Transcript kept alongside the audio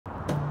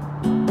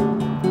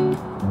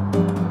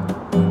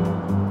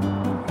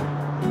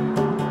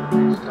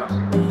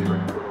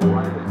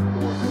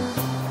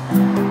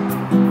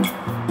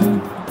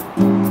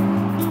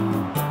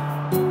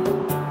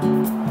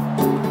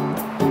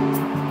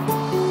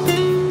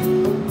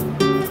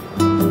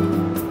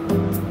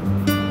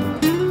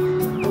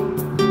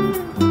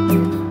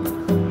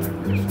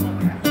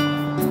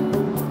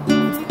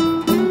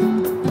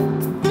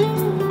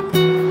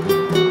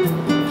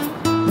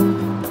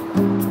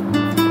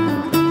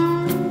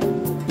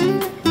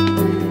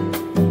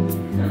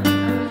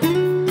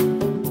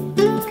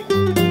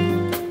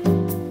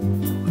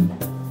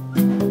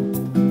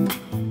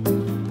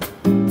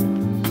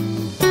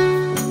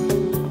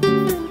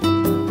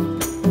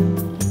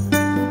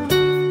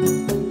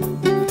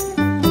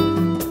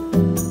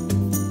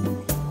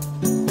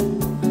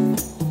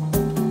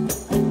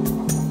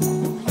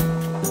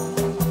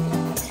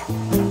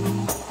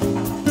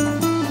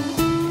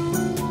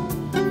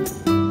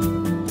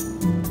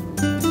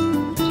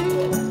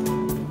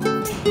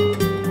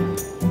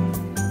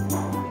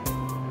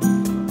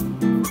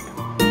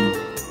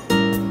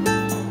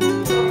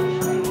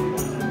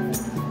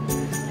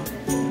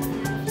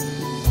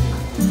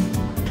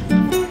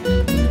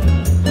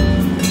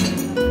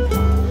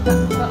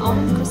But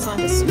almond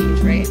croissant is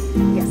sweet, right?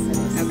 Yes, it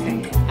is.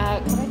 Okay. Could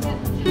I get...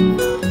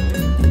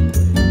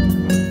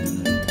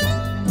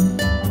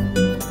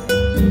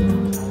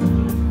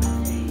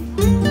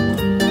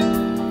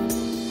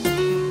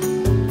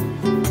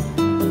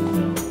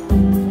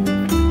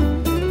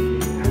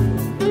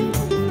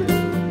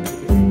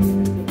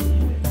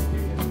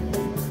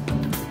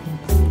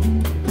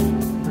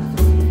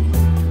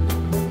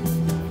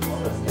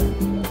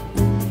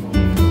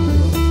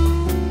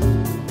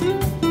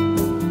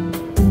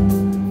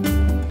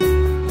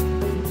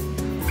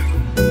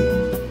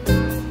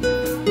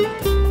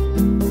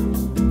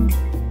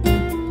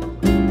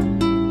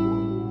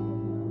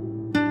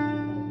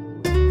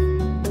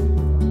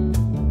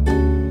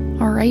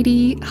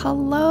 Alrighty,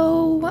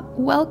 hello,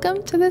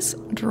 welcome to this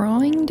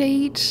drawing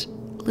date,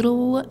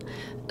 little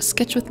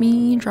sketch with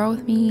me, draw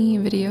with me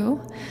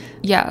video.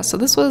 Yeah, so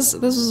this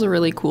was a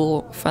really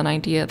cool, fun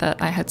idea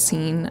that I had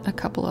seen a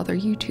couple other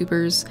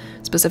YouTubers.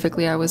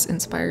 Specifically, I was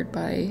inspired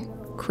by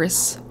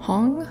Chris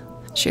Hong.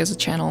 She has a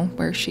channel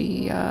where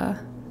she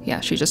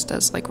just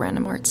does like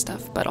random art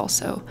stuff, but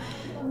also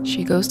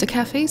she goes to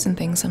cafes and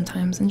things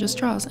sometimes and just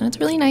draws, and it's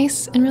really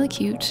nice and really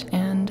cute.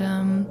 And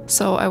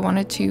so I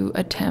wanted to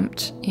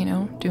attempt,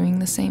 doing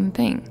the same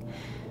thing.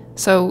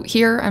 So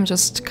here I'm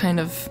just kind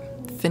of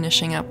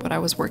finishing up what I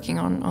was working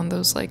on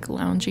those like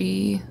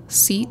loungy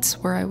seats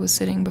where I was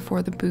sitting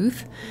before the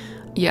booth.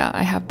 Yeah,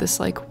 I have this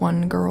like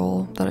one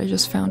girl that I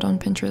just found on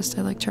Pinterest.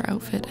 I liked her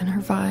outfit and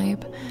her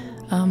vibe.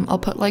 I'll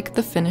put like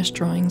the finished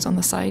drawings on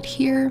the side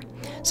here.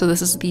 So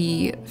this is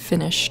the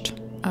finished,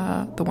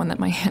 the one that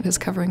my hand is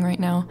covering right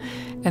now.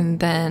 And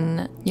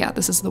then, yeah,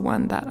 this is the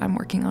one that I'm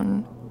working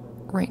on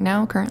right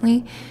now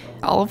currently.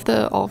 All of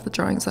the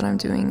drawings that I'm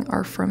doing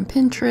are from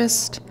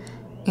Pinterest,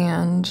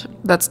 and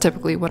that's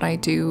typically what I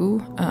do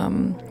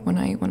when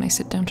I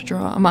sit down to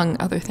draw, among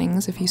other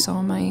things. If you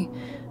saw my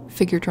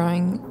figure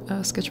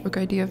drawing sketchbook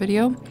idea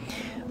video.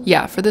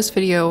 Yeah, for this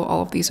video,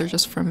 all of these are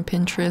just from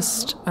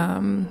Pinterest.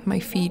 My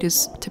feed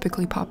is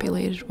typically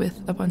populated with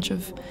a bunch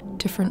of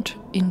different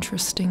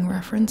interesting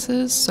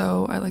references,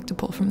 so I like to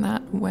pull from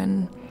that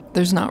when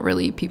there's not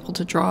really people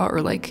to draw,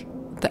 or like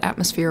the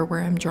atmosphere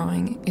where I'm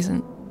drawing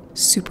isn't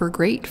super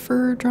great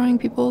for drawing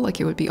people. Like,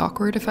 it would be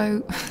awkward if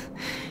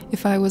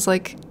I was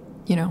like,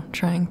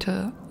 trying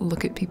to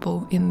look at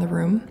people in the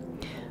room.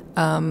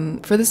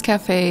 For this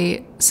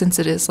cafe, since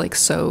it is like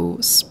so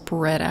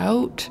spread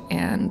out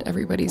and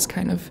everybody's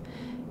kind of,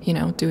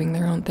 doing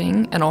their own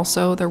thing, and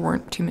also there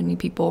weren't too many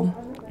people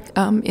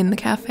in the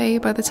cafe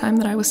by the time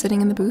that I was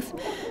sitting in the booth,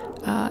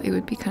 it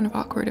would be kind of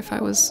awkward if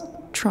I was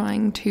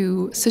trying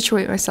to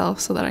situate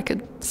myself so that I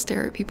could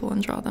stare at people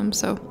and draw them.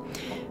 So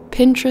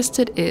Pinterest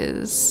it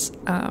is.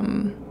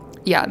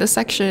 Yeah, this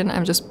section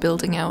I'm just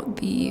building out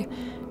the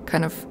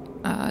kind of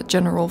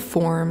general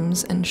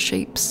forms and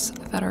shapes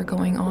that are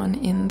going on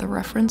in the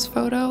reference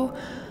photo.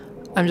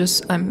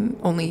 I'm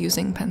only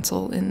using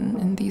pencil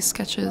in these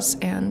sketches,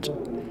 and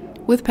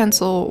with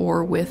pencil,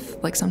 or with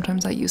like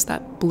sometimes I use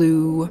that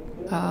blue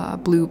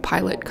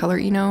Pilot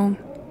color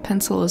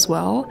pencil as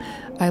well.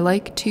 I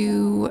like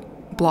to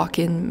block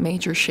in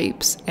major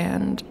shapes,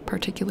 and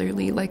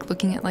particularly like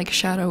looking at like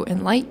shadow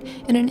and light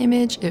in an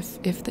image.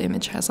 If the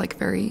image has like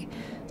very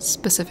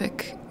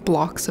specific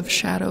blocks of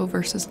shadow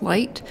versus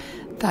light,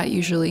 that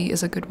usually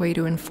is a good way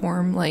to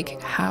inform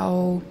like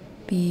how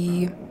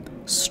the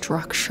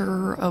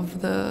structure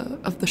of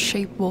the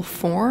shape will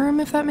form,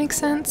 if that makes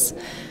sense.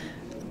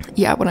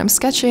 Yeah, when I'm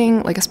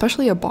sketching, like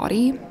especially a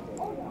body,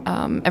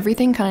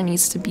 everything kind of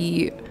needs to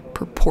be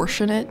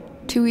proportionate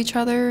to each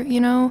other,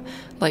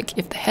 like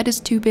if the head is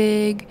too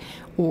big,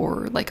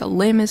 or like a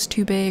limb is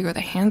too big, or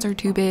the hands are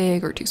too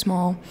big or too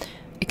small,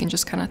 it can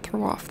just kind of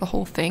throw off the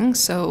whole thing.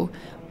 So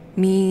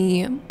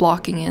me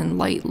blocking in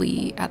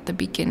lightly at the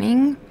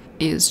beginning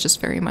is just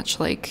very much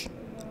like,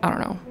 I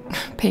don't know,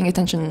 paying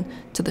attention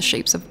to the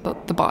shapes of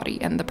the body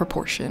and the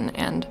proportion,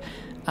 and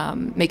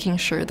making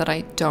sure that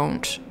I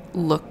don't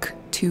look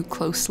too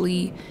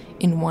closely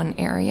in one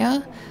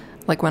area.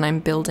 Like when I'm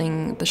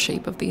building the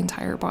shape of the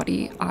entire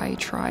body, I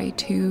try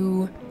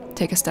to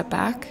take a step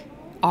back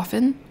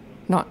often,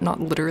 not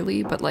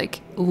literally, but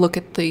like look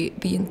at the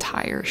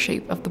entire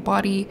shape of the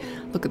body,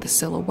 look at the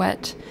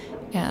silhouette,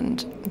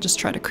 and just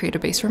try to create a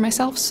base for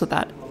myself so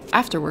that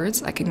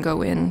afterwards I can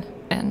go in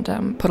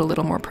and put a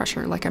little more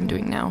pressure, like I'm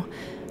doing now,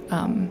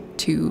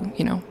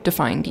 to,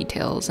 define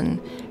details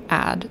and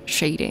add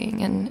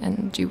shading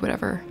and do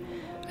whatever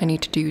I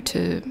need to do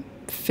to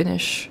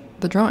finish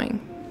the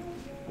drawing.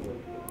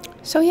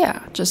 So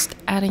yeah, just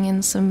adding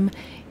in some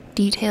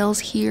details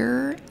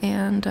here,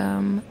 and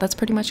that's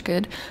pretty much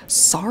good.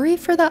 Sorry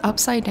for the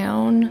upside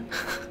down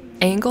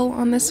angle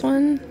on this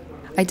one.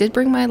 I did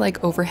bring my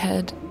like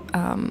overhead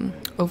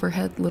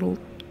little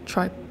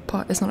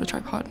tripod. It's not a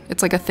tripod.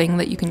 It's like a thing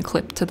that you can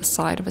clip to the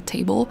side of a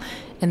table,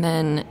 and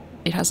then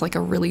it has like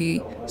a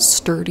really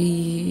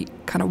sturdy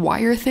kind of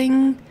wire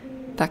thing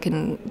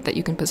that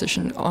you can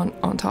position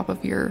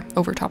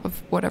over top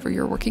of whatever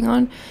you're working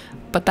on.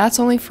 But that's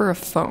only for a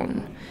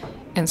phone.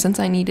 And since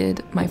I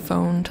needed my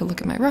phone to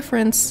look at my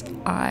reference,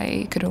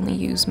 I could only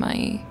use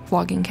my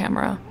vlogging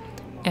camera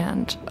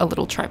and a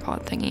little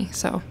tripod thingy.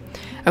 So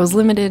I was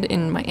limited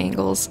in my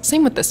angles.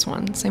 Same with this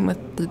one. Same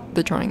with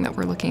the drawing that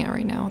we're looking at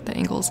right now. The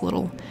angle is a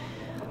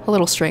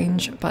little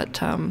strange,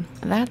 but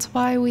that's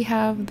why we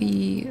have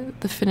the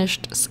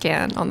finished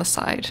scan on the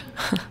side.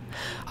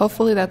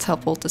 Hopefully that's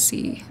helpful to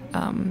see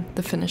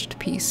the finished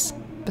piece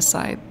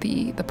beside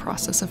the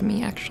process of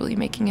me actually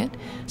making it,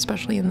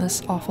 especially in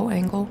this awful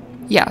angle.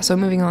 Yeah, so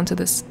moving on to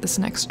this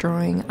next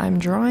drawing, I'm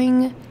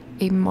drawing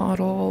a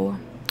model.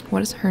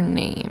 What is her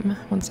name?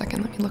 One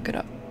second, let me look it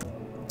up.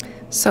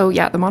 So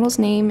yeah, the model's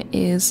name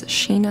is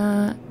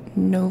Sheena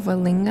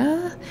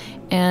Novalinga,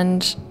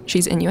 and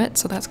she's Inuit,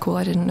 so that's cool.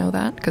 I didn't know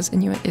that, because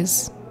Inuit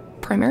is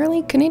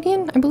primarily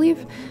Canadian, I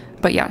believe.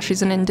 But yeah,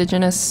 she's an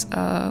indigenous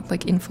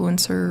like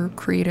influencer,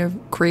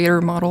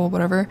 creator, model,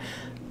 whatever.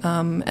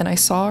 And I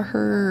saw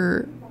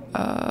her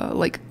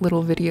like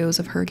little videos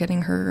of her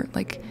getting her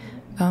like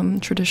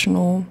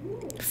traditional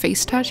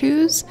face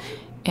tattoos,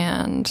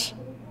 and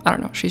I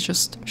don't know, she's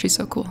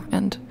so cool,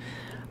 and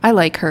I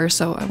like her,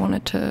 so I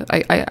wanted to,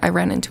 I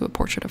ran into a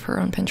portrait of her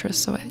on Pinterest,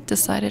 so I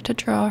decided to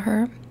draw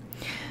her.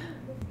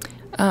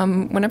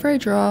 Whenever I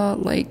draw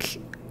like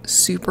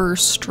super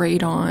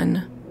straight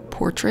on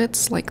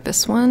portraits like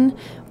this one,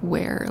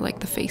 where like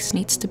the face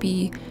needs to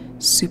be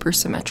super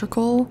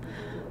symmetrical,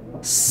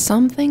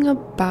 something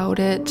about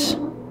it,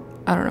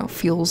 I don't know,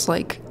 feels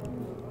like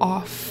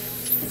off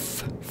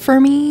for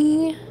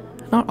me.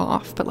 Not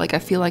off, but like I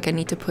feel like I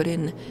need to put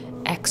in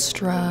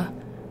extra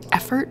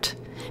effort.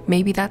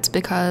 Maybe that's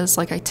because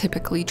like I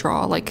typically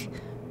draw like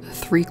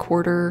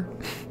three-quarter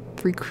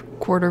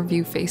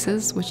view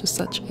faces, which is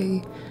such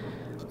a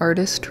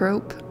artist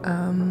trope.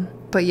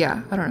 But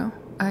yeah, I don't know.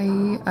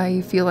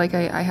 I feel like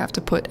I have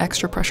to put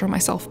extra pressure on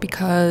myself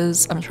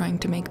because I'm trying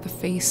to make the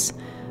face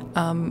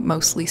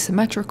mostly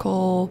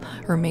symmetrical,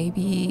 or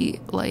maybe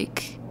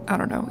like, I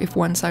don't know, if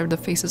one side of the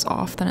face is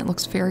off, then it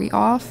looks very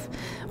off.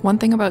 One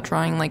thing about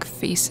drawing like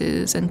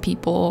faces and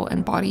people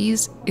and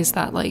bodies is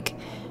that like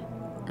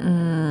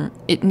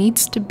it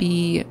needs to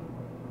be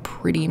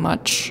pretty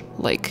much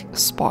like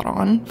spot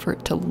on for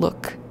it to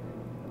look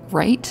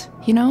right,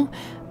 you know?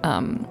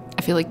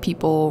 I feel like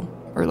people,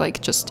 or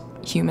like just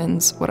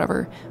humans,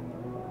 whatever,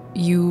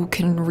 you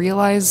can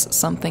realize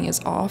something is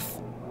off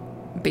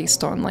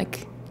based on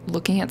like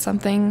looking at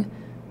something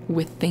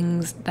with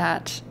things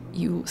that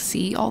you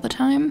see all the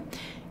time.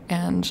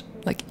 And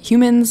like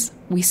humans,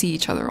 we see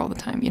each other all the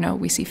time, you know?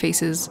 We see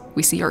faces,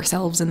 we see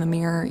ourselves in the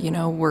mirror, you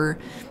know? We're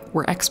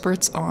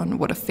experts on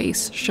what a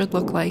face should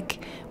look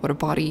like, what a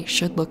body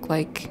should look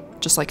like,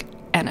 just like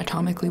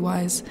anatomically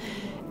wise.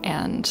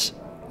 And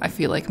I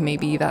feel like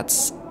maybe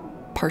that's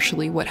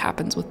partially what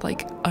happens with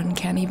like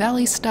uncanny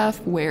valley stuff,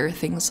 where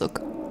things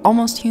look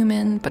almost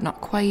human but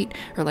not quite.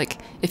 Or like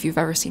if you've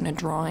ever seen a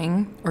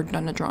drawing or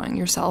done a drawing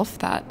yourself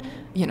that,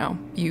 you know,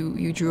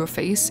 you drew a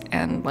face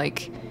and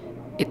like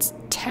it's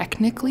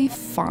technically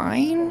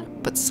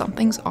fine, but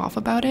something's off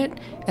about it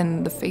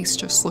and the face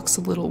just looks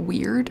a little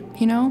weird,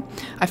 you know?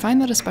 I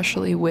find that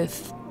especially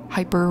with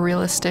hyper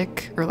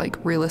realistic or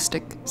like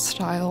realistic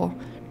style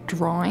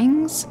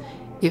drawings,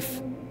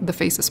 if the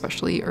face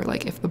especially, or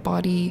like if the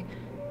body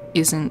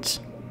isn't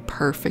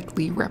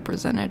perfectly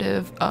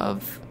representative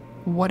of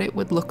what it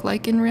would look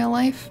like in real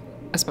life,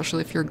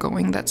 especially if you're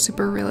going that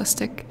super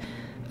realistic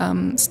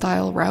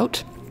style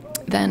route,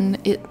 then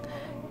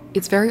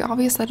it's very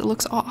obvious that it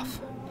looks off.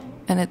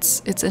 And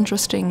it's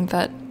interesting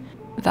that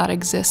that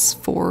exists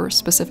for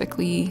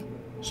specifically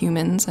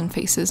humans and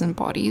faces and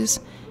bodies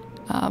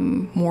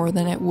more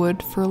than it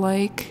would for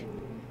like,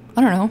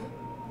 I don't know,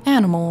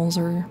 animals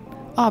or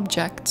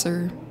objects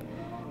or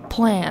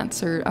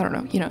plants, or I don't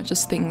know, you know,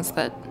 just things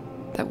that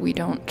we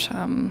don't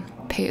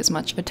pay as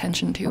much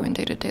attention to in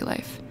day-to-day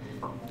life.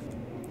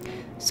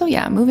 So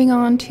yeah, moving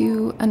on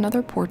to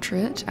another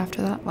portrait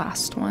after that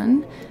last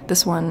one.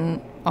 This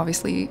one,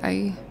 obviously,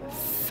 I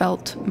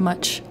felt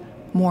much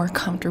more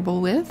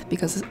comfortable with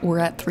because we're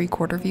at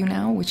 3/4 view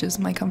now, which is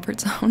my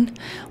comfort zone.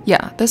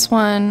 Yeah, this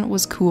one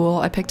was cool.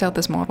 I picked out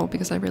this model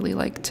because I really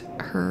liked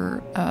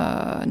her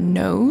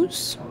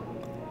nose.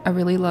 I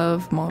really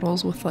love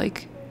models with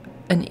like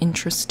an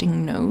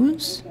interesting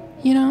nose,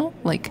 you know,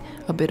 like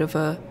a bit of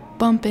a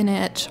bump in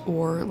it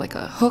or like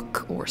a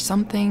hook or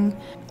something.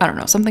 I don't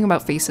know, something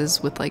about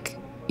faces with like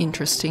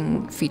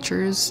interesting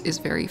features is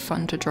very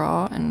fun to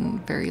draw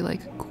and very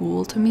like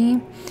cool to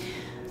me.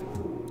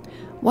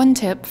 One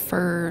tip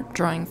for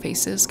drawing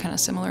faces, kind of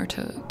similar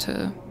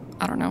to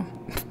I don't know,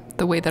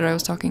 the way that I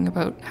was talking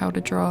about how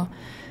to draw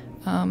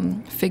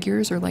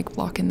figures or like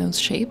block in those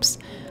shapes.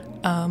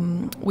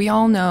 We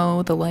all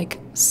know the like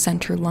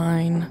center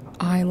line,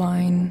 eye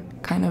line,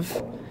 kind of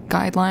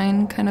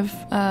guideline kind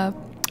of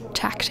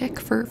tactic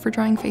for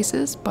drawing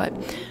faces, but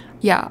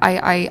yeah,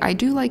 I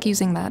do like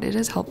using that. It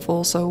is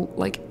helpful. So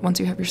like once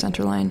you have your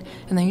center line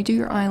and then you do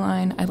your eye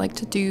line, I like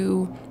to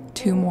do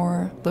 2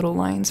 more little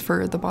lines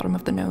for the bottom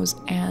of the nose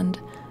and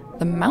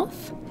the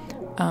mouth,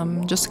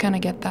 just to kind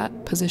of get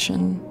that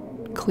position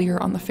clear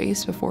on the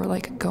face before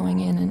like going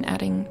in and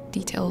adding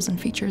details and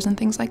features and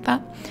things like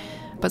that.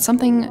 But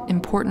something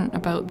important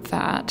about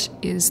that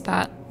is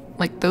that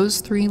like those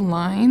 3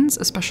 lines,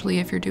 especially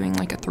if you're doing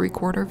like a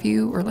 3/4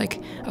 view or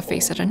like a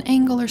face at an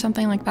angle or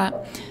something like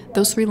that,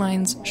 those 3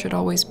 lines should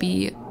always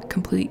be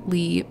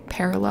completely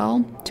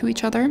parallel to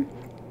each other.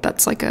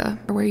 That's like a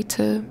way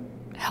to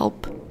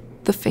help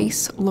the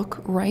face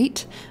look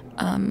right.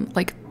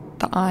 Like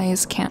the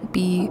eyes can't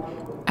be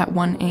at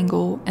one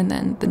angle and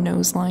then the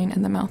nose line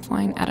and the mouth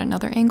line at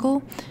another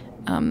angle.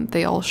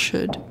 They all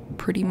should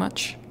pretty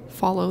much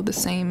follow the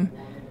same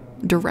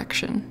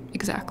direction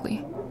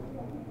exactly.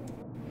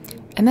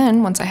 And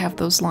then once I have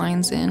those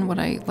lines in, what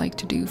I like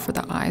to do for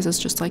the eyes is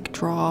just like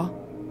draw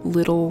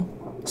little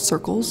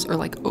circles or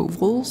like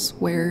ovals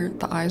where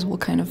the eyes will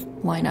kind of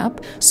line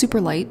up.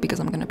 Super light because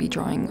I'm going to be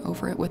drawing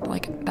over it with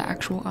like the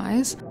actual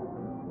eyes.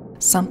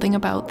 Something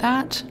about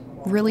that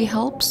really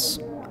helps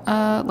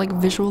like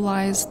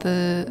visualize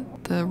the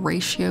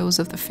ratios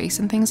of the face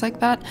and things like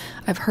that.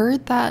 I've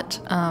heard that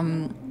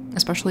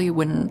especially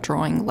when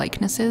drawing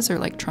likenesses or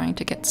like trying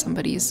to get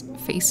somebody's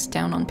face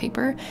down on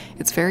paper,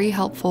 it's very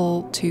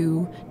helpful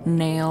to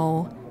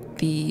nail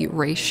the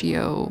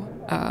ratio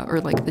or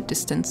like the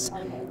distance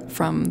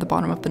from the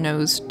bottom of the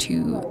nose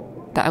to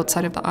the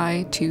outside of the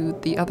eye to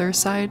the other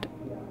side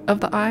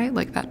of the eye,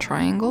 like that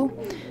triangle.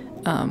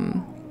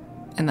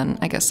 And then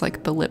I guess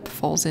like the lip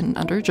falls in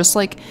under, just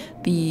like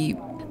the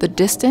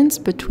distance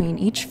between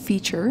each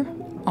feature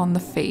on the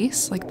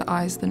face, like the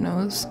eyes, the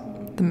nose,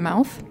 the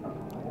mouth,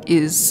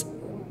 is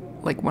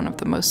like one of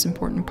the most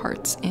important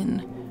parts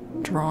in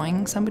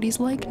drawing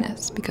somebody's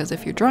likeness. Because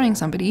if you're drawing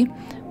somebody,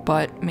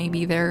 but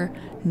maybe their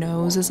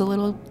nose is a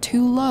little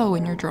too low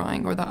in your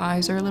drawing, or the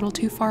eyes are a little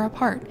too far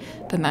apart,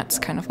 then that's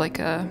kind of like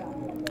a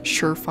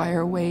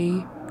surefire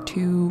way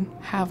to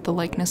have the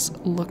likeness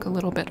look a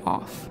little bit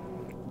off.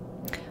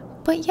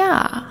 But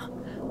yeah,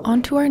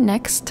 on to our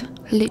next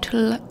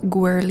little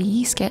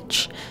girly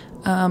sketch.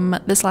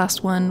 This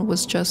last one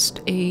was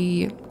just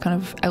a kind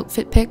of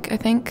outfit pic, I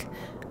think,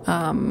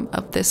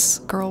 of this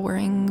girl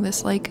wearing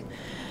this like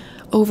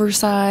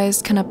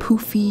oversized kind of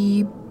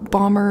poofy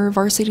bomber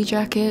varsity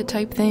jacket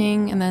type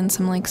thing, and then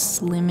some like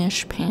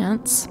slimish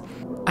pants.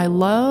 I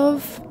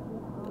love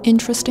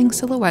interesting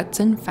silhouettes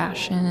in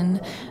fashion,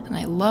 and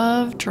I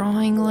love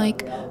drawing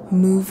like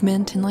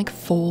movement and like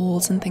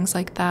folds and things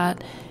like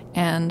that.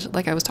 And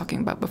like I was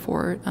talking about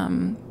before,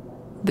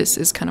 this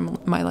is kind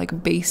of my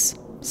like base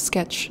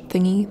sketch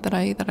thingy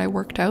that I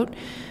worked out.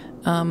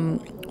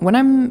 When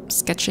I'm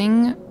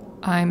sketching,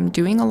 I'm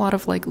doing a lot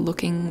of like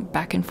looking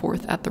back and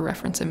forth at the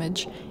reference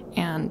image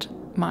and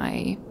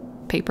my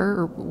paper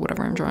or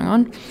whatever I'm drawing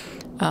on.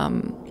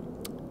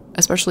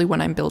 Especially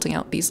when I'm building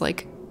out these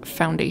like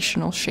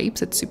foundational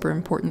shapes, it's super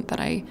important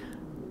that I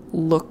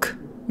look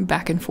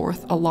back and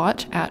forth a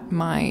lot at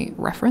my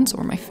reference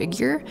or my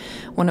figure.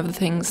 One of the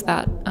things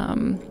that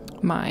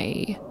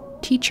my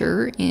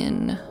teacher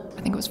in,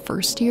 I think it was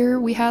first year,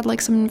 we had like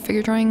some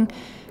figure drawing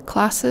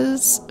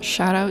classes.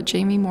 Shout out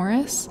Jamie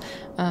Morris.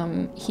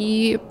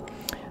 He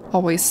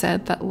always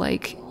said that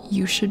like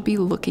you should be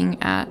looking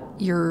at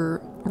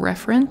your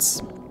reference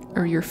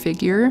or your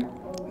figure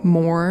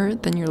more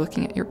than you're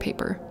looking at your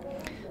paper.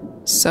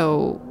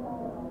 So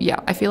yeah,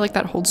 I feel like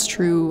that holds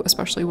true,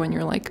 especially when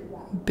you're like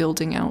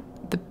building out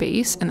the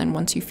base, and then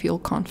once you feel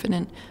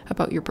confident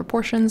about your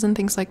proportions and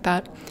things like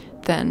that,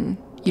 then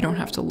you don't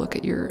have to look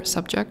at your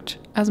subject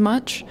as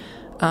much.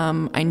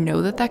 I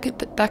know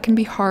that can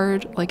be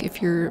hard, like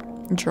if you're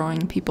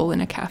drawing people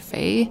in a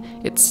cafe,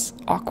 it's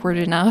awkward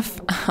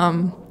enough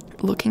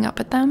looking up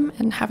at them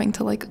and having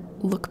to like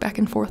look back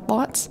and forth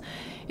lots.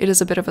 It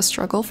is a bit of a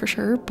struggle for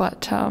sure,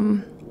 but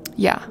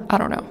yeah, I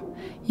don't know.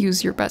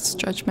 Use your best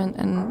judgment,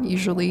 and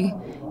usually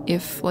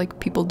if like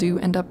people do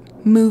end up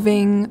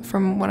moving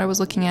from what I was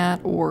looking at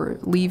or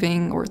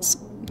leaving, or it's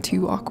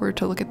too awkward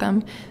to look at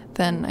them,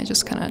 then I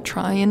just kind of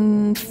try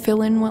and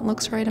fill in what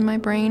looks right in my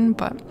brain.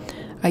 But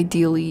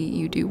ideally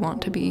you do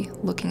want to be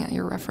looking at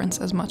your reference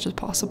as much as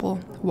possible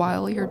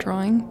while you're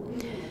drawing.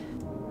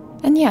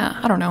 And yeah,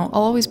 I don't know,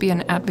 I'll always be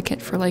an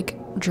advocate for like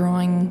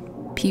drawing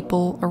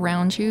people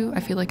around you. I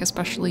feel like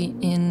especially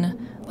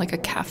in like a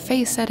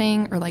cafe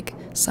setting or like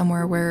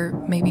somewhere where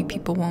maybe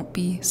people won't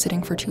be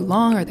sitting for too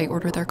long, or they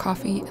order their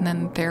coffee and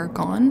then they're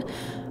gone,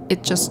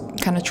 it just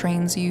kind of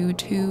trains you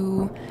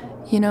to,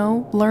 you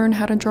know, learn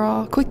how to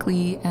draw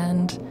quickly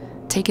and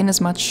take in as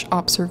much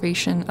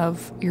observation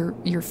of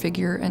your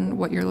figure and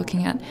what you're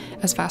looking at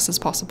as fast as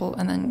possible,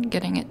 and then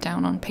getting it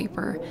down on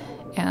paper.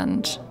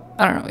 And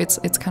I don't know, it's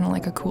kind of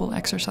like a cool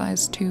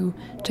exercise to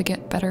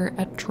get better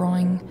at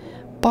drawing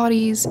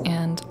bodies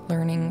and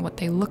learning what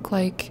they look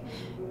like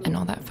and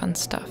all that fun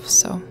stuff.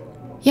 So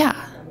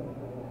yeah,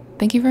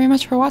 thank you very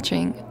much for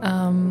watching.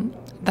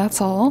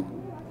 That's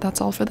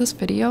all for this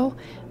video.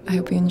 I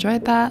hope you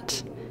enjoyed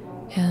that,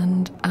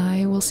 and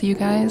I will see you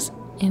guys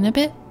in a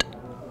bit.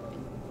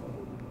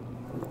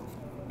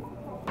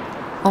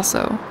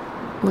 Also,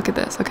 look at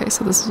this. Okay,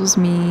 so this was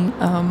me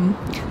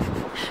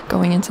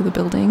going into the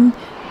building,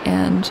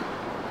 and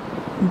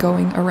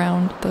going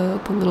around the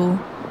little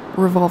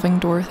revolving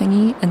door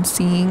thingy and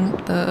seeing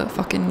the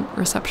fucking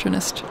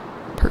receptionist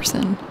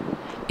person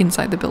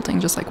inside the building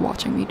just like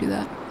watching me do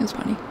that. It was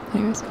funny.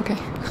 Anyways, okay.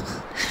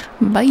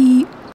 Bye.